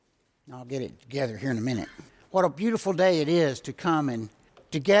I'll get it together here in a minute. What a beautiful day it is to come and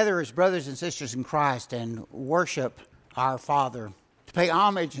together as brothers and sisters in Christ and worship our Father, to pay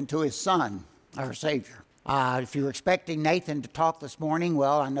homage unto His Son, our Savior. If you were expecting Nathan to talk this morning,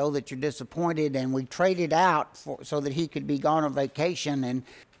 well, I know that you're disappointed, and we traded out so that he could be gone on vacation, and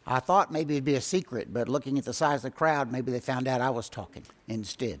I thought maybe it'd be a secret, but looking at the size of the crowd, maybe they found out I was talking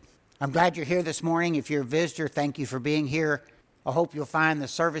instead. I'm glad you're here this morning. If you're a visitor, thank you for being here. I hope you'll find the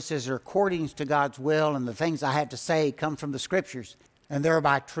services are according to God's will, and the things I have to say come from the Scriptures, and they're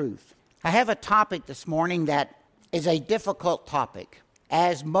by truth. I have a topic this morning that is a difficult topic.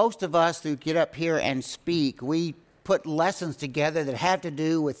 As most of us who get up here and speak, we put lessons together that have to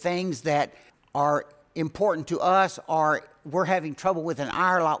do with things that are important to us, or we're having trouble with in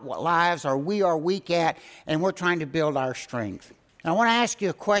our lives, or we are weak at, and we're trying to build our strength. And I want to ask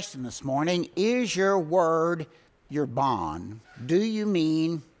you a question this morning. Is your word your bond? Do you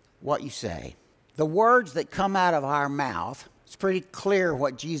mean what you say? The words that come out of our mouth, it's pretty clear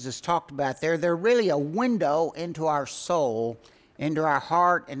what Jesus talked about there. They're really a window into our soul, into our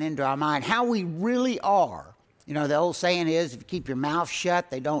heart, and into our mind, how we really are. You know, the old saying is, if you keep your mouth shut,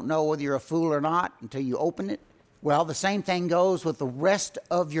 they don't know whether you're a fool or not until you open it. Well, the same thing goes with the rest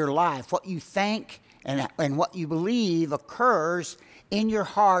of your life. What you think and what you believe occurs in your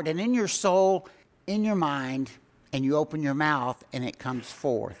heart and in your soul, in your mind, and you open your mouth and it comes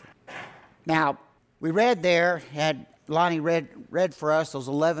forth. Now, we read there, Lonnie read for us those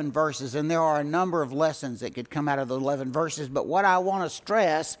 11 verses, and there are a number of lessons that could come out of the 11 verses, but what I want to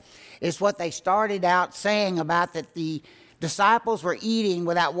stress is what they started out saying about that the disciples were eating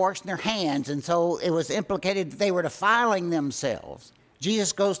without washing their hands, and so it was implicated that they were defiling themselves.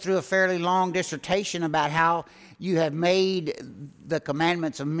 Jesus goes through a fairly long dissertation about how you have made the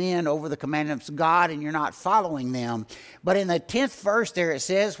commandments of men over the commandments of God, and you're not following them. But in the 10th verse there it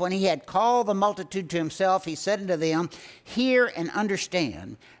says, when he had called the multitude to himself, he said unto them, hear and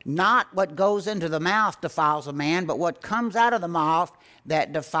understand, not what goes into the mouth defiles a man, but what comes out of the mouth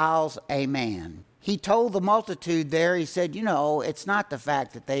that defiles a man. He told the multitude there, he said, you know, it's not the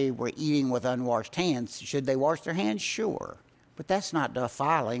fact that they were eating with unwashed hands. Should they wash their hands? Sure. But that's not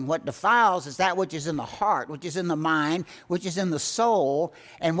defiling. What defiles is that which is in the heart, which is in the mind, which is in the soul,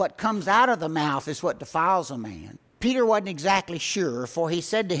 and what comes out of the mouth is what defiles a man. Peter wasn't exactly sure, for he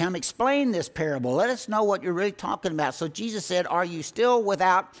said to him, explain this parable. Let us know what you're really talking about. So Jesus said, are you still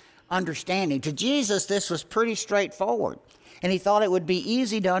without understanding? To Jesus, this was pretty straightforward. And he thought it would be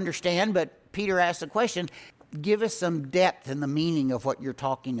easy to understand, but Peter asked the question, give us some depth in the meaning of what you're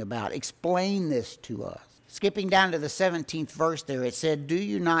talking about. Explain this to us. Skipping down to the 17th verse there, it said, do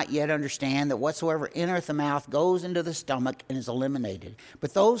you not yet understand that whatsoever entereth the mouth goes into the stomach and is eliminated?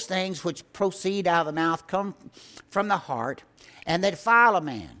 But those things which proceed out of the mouth come from the heart, and they defile a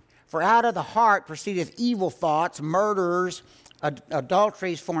man. For out of the heart proceedeth evil thoughts, murders,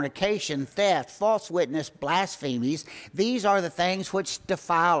 adulteries, fornication, theft, false witness, blasphemies. These are the things which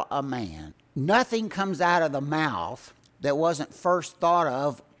defile a man. Nothing comes out of the mouth that wasn't first thought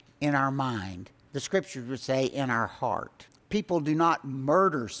of in our mind. The Scriptures would say in our heart. People do not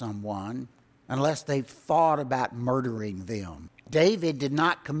murder someone unless they've thought about murdering them. David did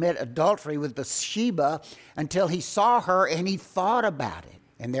not commit adultery with Bathsheba until he saw her and he thought about it,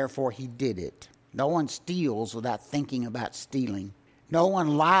 and therefore he did it. No one steals without thinking about stealing. No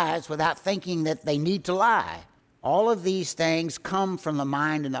one lies without thinking that they need to lie. All of these things come from the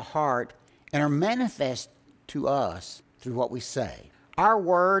mind and the heart and are manifest to us through what we say. Our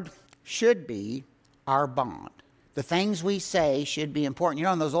word should be our bond. The things we say should be important. You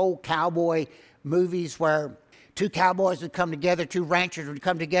know, in those old cowboy movies where two cowboys would come together, two ranchers would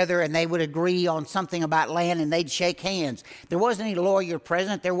come together, and they would agree on something about land, and they'd shake hands. There wasn't any lawyer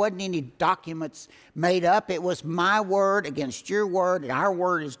present. There wasn't any documents made up. It was my word against your word, and our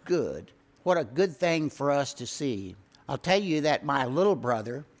word is good. What a good thing for us to see. I'll tell you that my little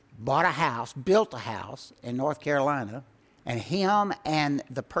brother built a house in North Carolina, and him and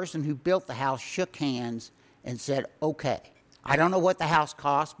the person who built the house shook hands and said, okay. I don't know what the house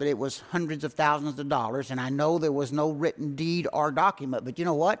cost, but it was hundreds of thousands of dollars, and I know there was no written deed or document. But you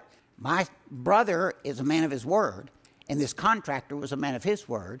know what? My brother is a man of his word, and this contractor was a man of his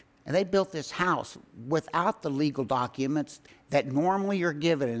word, and they built this house without the legal documents that normally are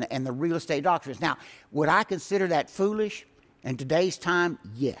given and the real estate documents. Now, would I consider that foolish in today's time?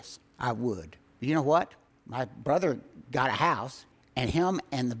 Yes, I would. But you know what? My brother got a house, and him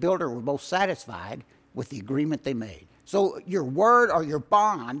and the builder were both satisfied with the agreement they made. So your word or your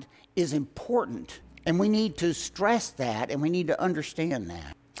bond is important, and we need to stress that, and we need to understand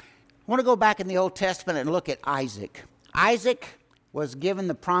that. I want to go back in the Old Testament and look at Isaac. Isaac was given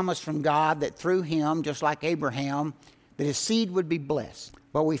the promise from God that through him, just like Abraham, that his seed would be blessed.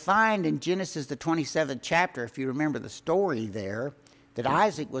 But we find in Genesis, the 27th chapter, if you remember the story there, that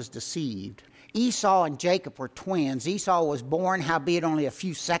Isaac was deceived. Esau and Jacob were twins. Esau was born, howbeit only a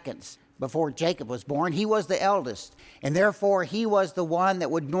few seconds before Jacob was born. He was the eldest, and therefore he was the one that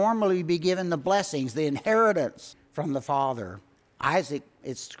would normally be given the blessings, the inheritance from the father. Isaac,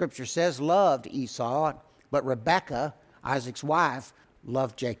 Scripture says, loved Esau, but Rebekah, Isaac's wife,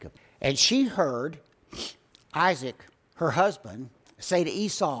 loved Jacob. And she heard Isaac, her husband, say to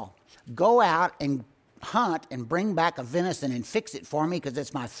Esau, go out and hunt and bring back a venison and fix it for me because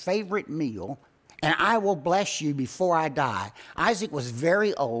it's my favorite meal, and I will bless you before I die. Isaac was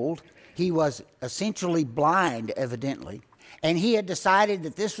very old. He was essentially blind, evidently, and he had decided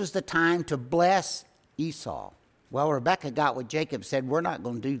that this was the time to bless Esau. Well, Rebekah got what Jacob said, we're not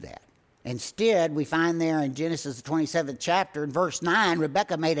going to do that. Instead, we find there in Genesis, the 27th chapter, in verse 9,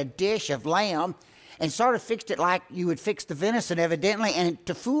 Rebekah made a dish of lamb and sort of fixed it like you would fix the venison, evidently, and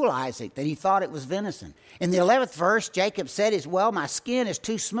to fool Isaac, that he thought it was venison. In the 11th verse, Jacob said, well, my skin is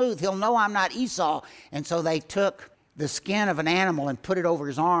too smooth. He'll know I'm not Esau. And so they took the skin of an animal and put it over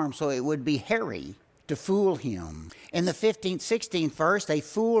his arm so it would be hairy to fool him. In the 15th, 16th verse, they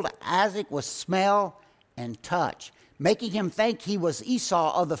fooled Isaac with smell and touch, making him think he was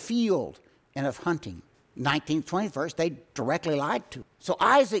Esau of the field and of hunting. 19th, 20th verse, they directly lied to him. So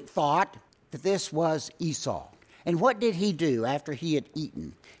Isaac thought that this was Esau. And what did he do after he had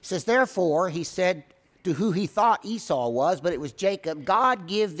eaten? He says, therefore, he said to who he thought Esau was, but it was Jacob, God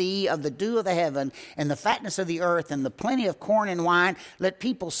give thee of the dew of the heaven and the fatness of the earth and the plenty of corn and wine. Let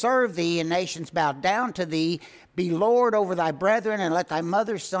people serve thee and nations bow down to thee. Be Lord over thy brethren, and let thy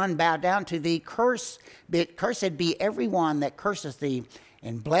mother's son bow down to thee. Cursed be every one that curseth thee,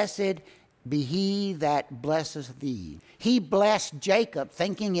 and blessed be he that blesseth thee. He blessed Jacob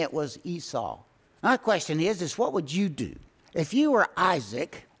thinking it was Esau. My question is what would you do if you were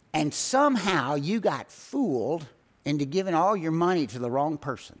Isaac and somehow you got fooled into giving all your money to the wrong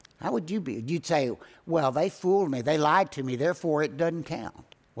person? How would you be? You'd say, well, they fooled me. They lied to me. Therefore, it doesn't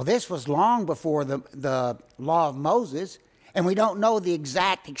count. Well, this was long before the law of Moses, and we don't know the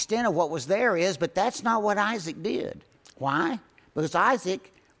exact extent of what was there is, but that's not what Isaac did. Why? Because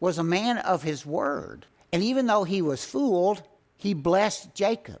Isaac was a man of his word. And even though he was fooled, he blessed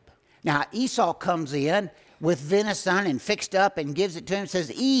Jacob. Now, Esau comes in with venison and fixed up and gives it to him and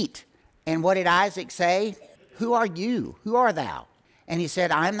says, eat. And what did Isaac say? Who are you? Who art thou? And he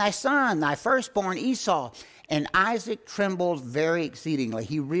said, I am thy son, thy firstborn Esau. And Isaac trembled very exceedingly.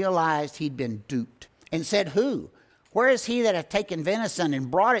 He realized he'd been duped and said, who? Where is he that hath taken venison and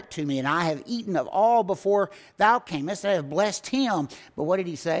brought it to me? And I have eaten of all before thou camest, and I have blessed him. But what did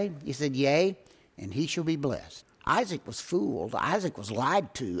he say? He said, yea, and he shall be blessed. Isaac was fooled. Isaac was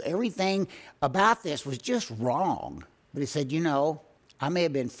lied to. Everything about this was just wrong. But he said, I may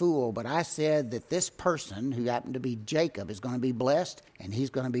have been fooled, but I said that this person, who happened to be Jacob, is going to be blessed, and he's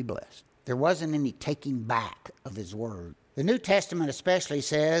going to be blessed. There wasn't any taking back of his word. The New Testament especially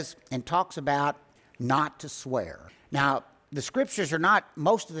says and talks about not to swear. Now, the scriptures are not,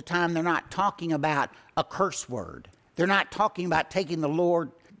 most of the time, they're not talking about a curse word. They're not talking about taking the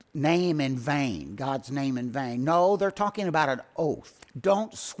Lord's name in vain, God's name in vain. No, they're talking about an oath.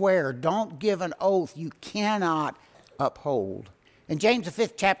 Don't swear. Don't give an oath you cannot uphold. In James, the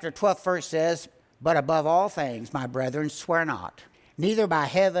 5th chapter, 12th verse says, but above all things, my brethren, swear not, neither by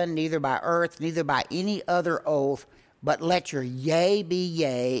heaven, neither by earth, neither by any other oath, but let your yea be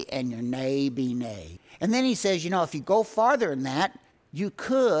yea and your nay be nay. And then he says, if you go farther than that, you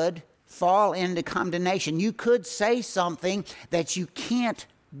could fall into condemnation. You could say something that you can't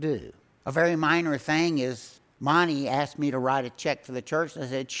do. A very minor thing is, Monty asked me to write a check for the church. I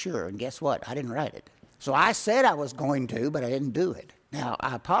said, sure. And guess what? I didn't write it. So I said I was going to, but I didn't do it. Now,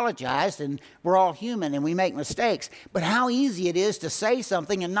 I apologized, and we're all human, and we make mistakes. But how easy it is to say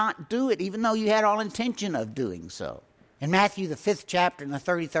something and not do it, even though you had all intention of doing so. In Matthew, the 5th chapter, and the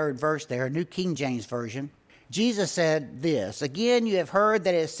 33rd verse there, New King James Version, Jesus said this, again, you have heard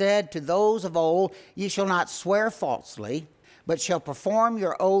that it is said to those of old, ye shall not swear falsely, but shall perform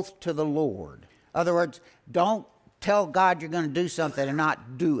your oath to the Lord. In other words, don't tell God you're going to do something and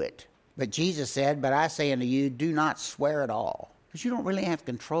not do it. But Jesus said, but I say unto you, do not swear at all. Because you don't really have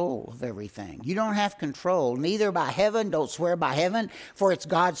control of everything. You don't have control, neither by heaven, don't swear by heaven, for it's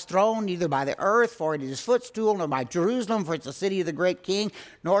God's throne, neither by the earth, for it is his footstool, nor by Jerusalem, for it's the city of the great king,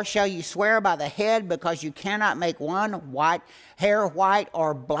 nor shall you swear by the head, because you cannot make one hair white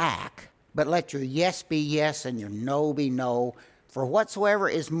or black. But let your yes be yes and your no be no, For whatsoever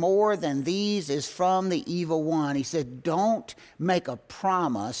is more than these is from the evil one. He said, don't make a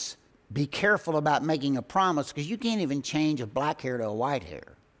promise. Be careful about making a promise, because you can't even change a black hair to a white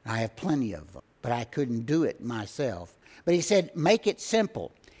hair. I have plenty of them, but I couldn't do it myself. But he said, make it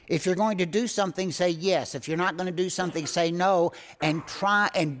simple. If you're going to do something, say yes. If you're not going to do something, say no, and try,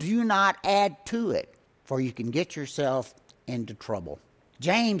 and do not add to it, for you can get yourself into trouble.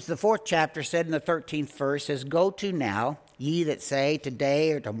 James, the 4th chapter, said in the 13th verse, says, go to now, ye that say,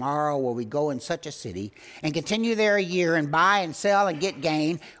 today or tomorrow will we go in such a city, and continue there a year, and buy and sell and get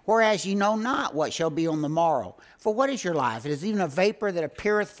gain, whereas ye know not what shall be on the morrow. For what is your life? It is even a vapor that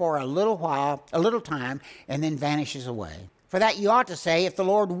appeareth for a little while, a little time, and then vanishes away. For that you ought to say, if the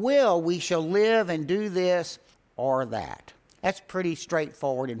Lord will, we shall live and do this or that. That's pretty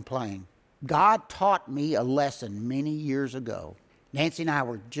straightforward and plain. God taught me a lesson many years ago. Nancy and I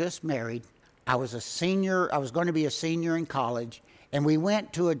were just married. I was going to be a senior in college, and we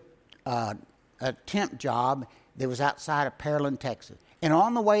went to a temp job that was outside of Pearland, Texas. And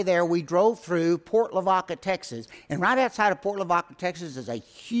on the way there, we drove through Port Lavaca, Texas. And right outside of Port Lavaca, Texas is a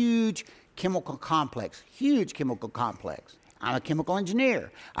huge chemical complex. I'm a chemical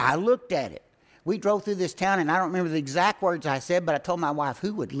engineer. I looked at it. We drove through this town, and I don't remember the exact words I said, but I told my wife,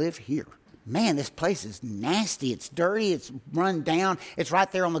 who would live here? Man, this place is nasty. It's dirty. It's run down. It's right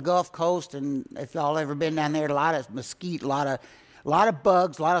there on the Gulf Coast, and if y'all ever been down there, a lot of mesquite, a lot of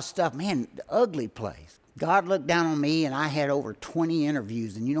bugs, a lot of stuff. Man, ugly place. God looked down on me, and I had over 20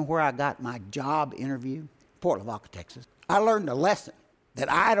 interviews, and you know where I got my job interview? Port Lavaca, Texas. I learned a lesson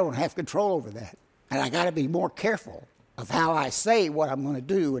that I don't have control over that, and I got to be more careful of how I say what I'm going to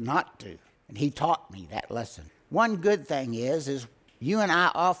do and not do. And he taught me that lesson. One good thing is you and I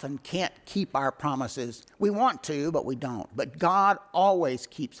often can't keep our promises. We want to, but we don't. But God always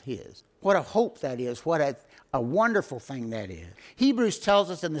keeps his. What a hope that is. What a wonderful thing that is. Hebrews tells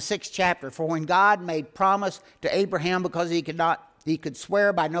us in the 6th chapter, for when God made promise to Abraham, because he could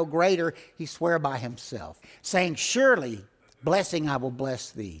swear by no greater, he swore by himself, saying, surely blessing I will bless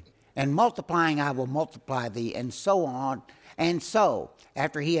thee, and multiplying I will multiply thee, and so on. And so,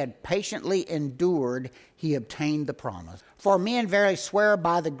 after he had patiently endured, he obtained the promise. For men verily swear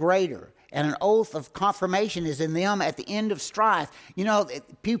by the greater, and an oath of confirmation is in them at the end of strife. You know,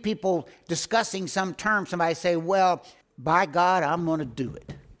 few people discussing some term, somebody say, well, by God, I'm going to do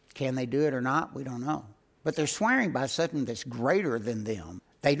it. Can they do it or not? We don't know. But they're swearing by something that's greater than them.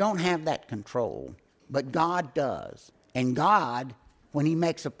 They don't have that control, but God does. And God, when he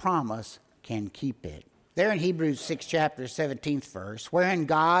makes a promise, can keep it. There in Hebrews 6 chapter 17th verse, wherein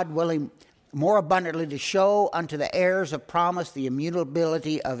God, willing more abundantly to show unto the heirs of promise the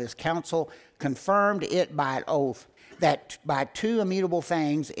immutability of his counsel, confirmed it by an oath, that by two immutable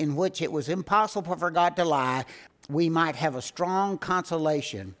things in which it was impossible for God to lie, we might have a strong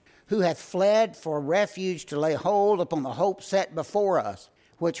consolation, who hath fled for refuge to lay hold upon the hope set before us,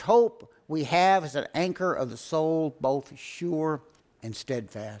 which hope we have as an anchor of the soul, both sure and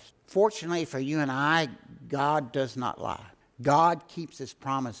steadfast. Fortunately for you and I, God does not lie. God keeps his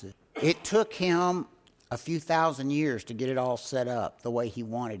promises. It took him a few thousand years to get it all set up the way he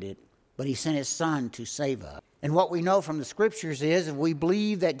wanted it, but he sent his son to save us. And what we know from the scriptures is, if we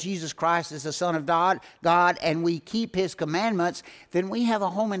believe that Jesus Christ is the Son of God, and we keep his commandments, then we have a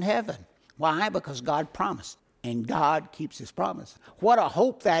home in heaven. Why? Because God promised, and God keeps his promise. What a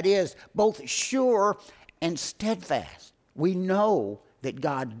hope that is, both sure and steadfast. We know that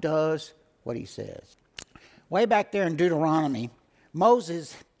God does what he says. Way back there in Deuteronomy,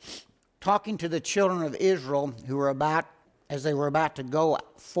 Moses, talking to the children of Israel as they were about to go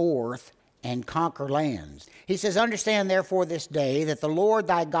forth and conquer lands. He says, understand therefore this day that the Lord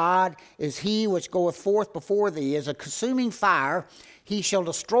thy God is he which goeth forth before thee as a consuming fire. He shall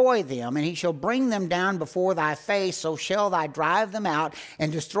destroy them, and he shall bring them down before thy face, so shall thou drive them out,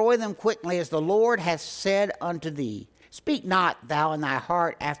 and destroy them quickly, as the Lord hath said unto thee. Speak not thou in thy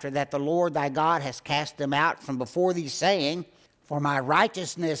heart after that the Lord thy God has cast them out from before thee, saying, for my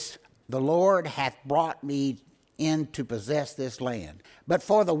righteousness the Lord hath brought me in to possess this land. But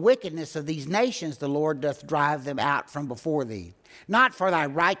for the wickedness of these nations the Lord doth drive them out from before thee. Not for thy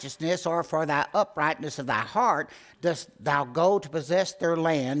righteousness or for thy uprightness of thy heart dost thou go to possess their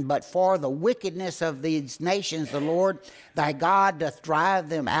land, but for the wickedness of these nations the Lord thy God doth drive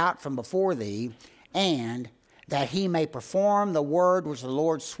them out from before thee, and that he may perform the word which the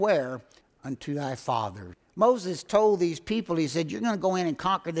Lord sware unto thy fathers. Moses told these people, he said, you're going to go in and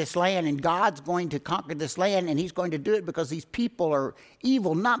conquer this land, and God's going to conquer this land, and he's going to do it because these people are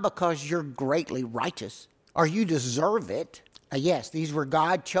evil, not because you're greatly righteous or you deserve it. Yes, these were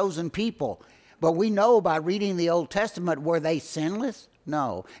God-chosen people, But we know by reading the Old Testament, were they sinless?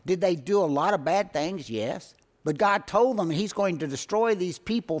 No. Did they do a lot of bad things? Yes. But God told them he's going to destroy these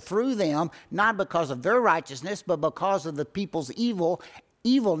people through them, not because of their righteousness, but because of the people's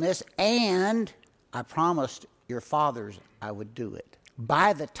evilness. And I promised your fathers I would do it.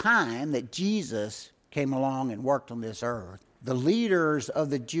 By the time that Jesus came along and worked on this earth, the leaders of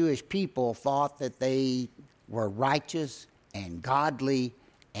the Jewish people thought that they were righteous and godly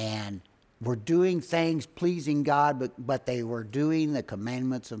and were doing things pleasing God, but they were doing the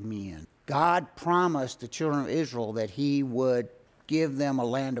commandments of men. God promised the children of Israel that he would give them a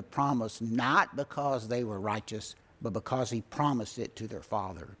land of promise, not because they were righteous, but because he promised it to their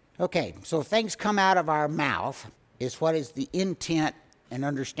father. Okay, so things come out of our mouth is what is the intent and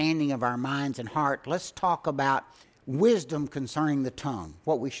understanding of our minds and heart. Let's talk about wisdom concerning the tongue,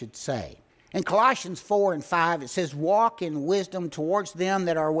 what we should say. In Colossians 4 and 5, it says, walk in wisdom towards them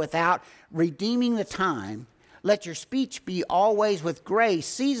that are without, redeeming the time. Let your speech be always with grace,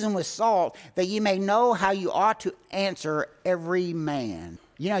 seasoned with salt, that ye may know how you ought to answer every man.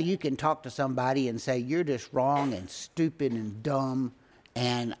 You know, you can talk to somebody and say, you're just wrong and stupid and dumb,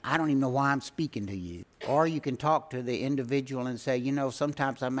 and I don't even know why I'm speaking to you. Or you can talk to the individual and say, you know,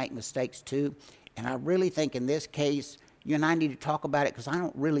 sometimes I make mistakes too, and I really think in this case, you and I need to talk about it because I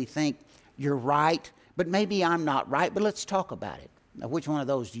don't really think you're right, but maybe I'm not right, but let's talk about it. Now, which one of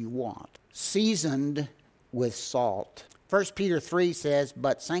those do you want? Seasoned with salt. 1 Peter 3 says,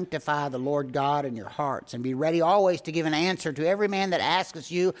 but sanctify the Lord God in your hearts, and be ready always to give an answer to every man that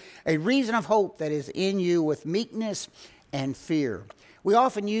asketh you a reason of hope that is in you with meekness and fear. We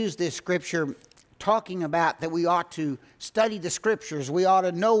often use this scripture talking about that we ought to study the scriptures. We ought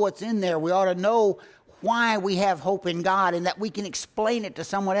to know what's in there. We ought to know why we have hope in God and that we can explain it to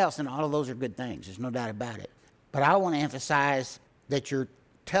someone else. And all of those are good things. There's no doubt about it. But I want to emphasize that you're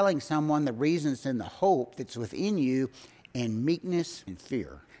telling someone the reasons and the hope that's within you in meekness and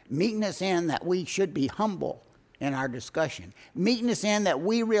fear. Meekness in that we should be humble in our discussion. Meekness in that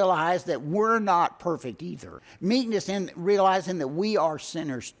we realize that we're not perfect either. Meekness in realizing that we are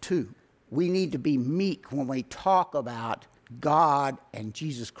sinners too. We need to be meek when we talk about God and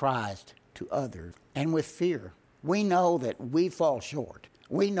Jesus Christ to others. And with fear, we know that we fall short.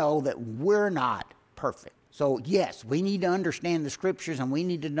 We know that we're not perfect. So yes, we need to understand the scriptures and we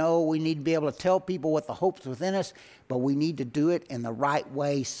need to know, we need to be able to tell people what the hope's within us, but we need to do it in the right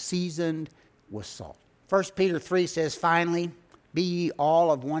way, seasoned with salt. 1 Peter 3 says, finally, be ye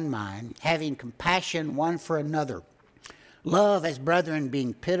all of one mind, having compassion one for another. Love as brethren,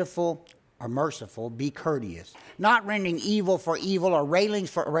 being pitiful or merciful, be courteous, not rendering evil for evil or railings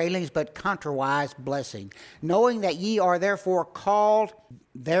for railings, but contrariwise blessing, knowing that ye are therefore called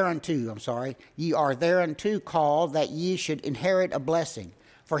ye are thereunto called that ye should inherit a blessing.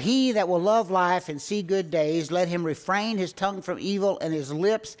 For he that will love life and see good days, let him refrain his tongue from evil and his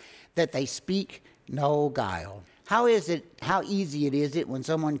lips that they speak no guile. How easy it is when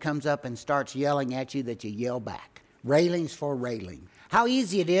someone comes up and starts yelling at you that you yell back? Railings for railing. How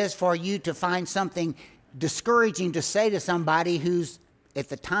easy it is for you to find something discouraging to say to somebody who's at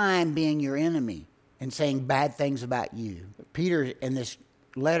the time being your enemy and saying bad things about you. Peter in this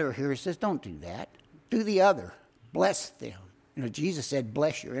letter here says, don't do that. Do the other. Bless them. You know, Jesus said,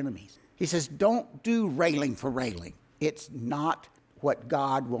 bless your enemies. He says, don't do railing for railing. It's not what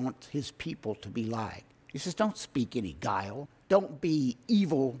God wants his people to be like. He says, don't speak any guile. Don't be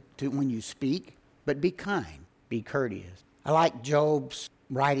evil when you speak, but be kind, be courteous. I like Job's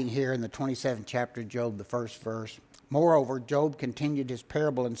writing here in the 27th chapter of Job, the first verse. Moreover, Job continued his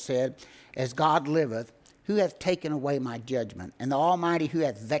parable and said, as God liveth, who hath taken away my judgment, and the Almighty who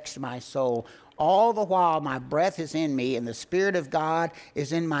hath vexed my soul, all the while my breath is in me, and the Spirit of God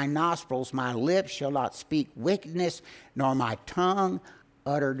is in my nostrils, my lips shall not speak wickedness, nor my tongue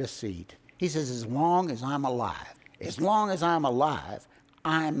utter deceit. He says, as long as I'm alive,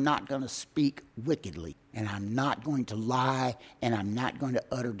 I'm not going to speak wickedly, and I'm not going to lie, and I'm not going to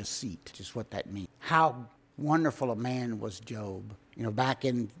utter deceit, just what that means. How wonderful a man was Job. You know, back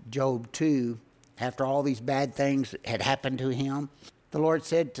in Job 2, after all these bad things had happened to him, the Lord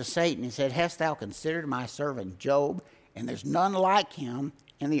said to Satan, he said, hast thou considered my servant Job? And there's none like him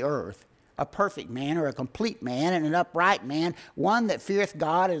in the earth, a perfect man or a complete man and an upright man, one that feareth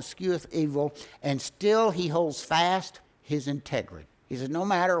God and escheweth evil, and still he holds fast his integrity. He says, no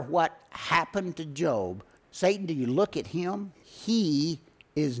matter what happened to Job, Satan, do you look at him? He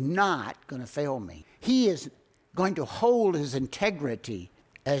is not going to fail me. He is going to hold his integrity.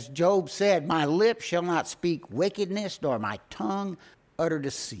 As Job said, my lips shall not speak wickedness, nor my tongue utter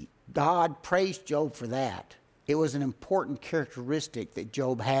deceit. God praised Job for that. It was an important characteristic that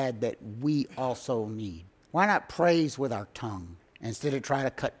Job had that we also need. Why not praise with our tongue instead of try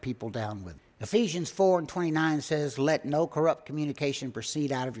to cut people down with it? Ephesians 4:29 says, "Let no corrupt communication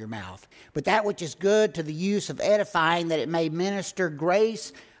proceed out of your mouth, but that which is good to the use of edifying, that it may minister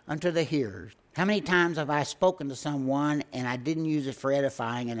grace unto the hearers." How many times have I spoken to someone and I didn't use it for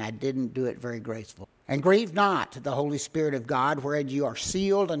edifying and I didn't do it very graceful? "And grieve not the Holy Spirit of God, wherein you are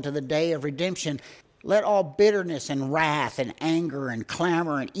sealed unto the day of redemption. Let all bitterness and wrath and anger and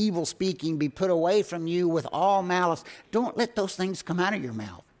clamor and evil speaking be put away from you with all malice." Don't let those things come out of your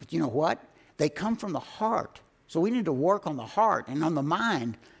mouth. But you know what? They come from the heart. So we need to work on the heart and on the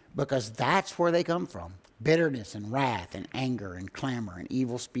mind, because that's where they come from. Bitterness and wrath and anger and clamor and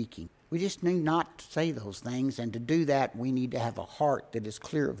evil speaking. We just need not to say those things, and to do that, we need to have a heart that is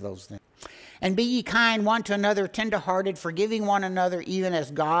clear of those things. "And be ye kind one to another, tenderhearted, forgiving one another, even as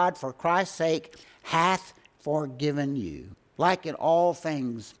God, for Christ's sake, hath forgiven you." Like in all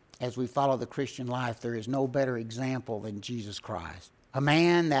things, as we follow the Christian life, there is no better example than Jesus Christ. A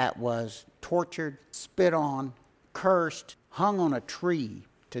man that was tortured, spit on, cursed, hung on a tree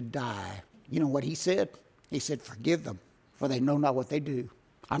to die. You know what he said? He said, "Forgive them, for they know not what they do."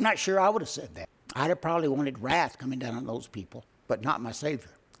 I'm not sure I would have said that. I'd have probably wanted wrath coming down on those people, but not my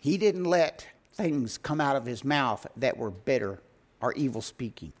Savior. He didn't let things come out of his mouth that were bitter or evil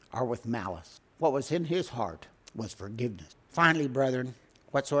speaking or with malice. What was in his heart was forgiveness. Finally, brethren,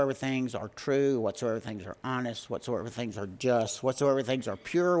 whatsoever things are true, whatsoever things are honest, whatsoever things are just, whatsoever things are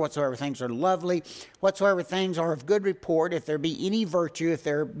pure, whatsoever things are lovely, whatsoever things are of good report, if there be any virtue, if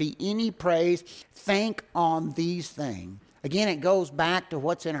there be any praise, think on these things. Again, it goes back to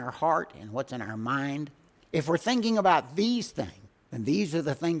what's in our heart and what's in our mind. If we're thinking about these things, then these are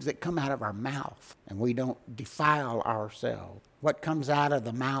the things that come out of our mouth, and we don't defile ourselves. What comes out of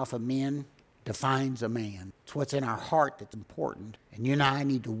the mouth of men defines a man. It's what's in our heart that's important. And you and I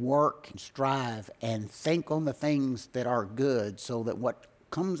need to work and strive and think on the things that are good, so that what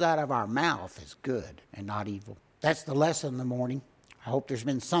comes out of our mouth is good and not evil. That's the lesson in the morning. I hope there's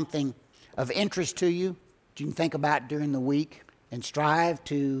been something of interest to you that you can think about during the week, and strive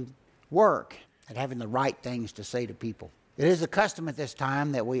to work at having the right things to say to people. It is a custom at this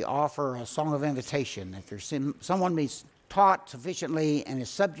time that we offer a song of invitation. If there's someone who's taught sufficiently and is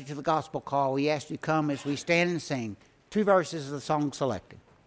subject to the gospel call, we ask you to come as we stand and sing 2 verses of the song selected.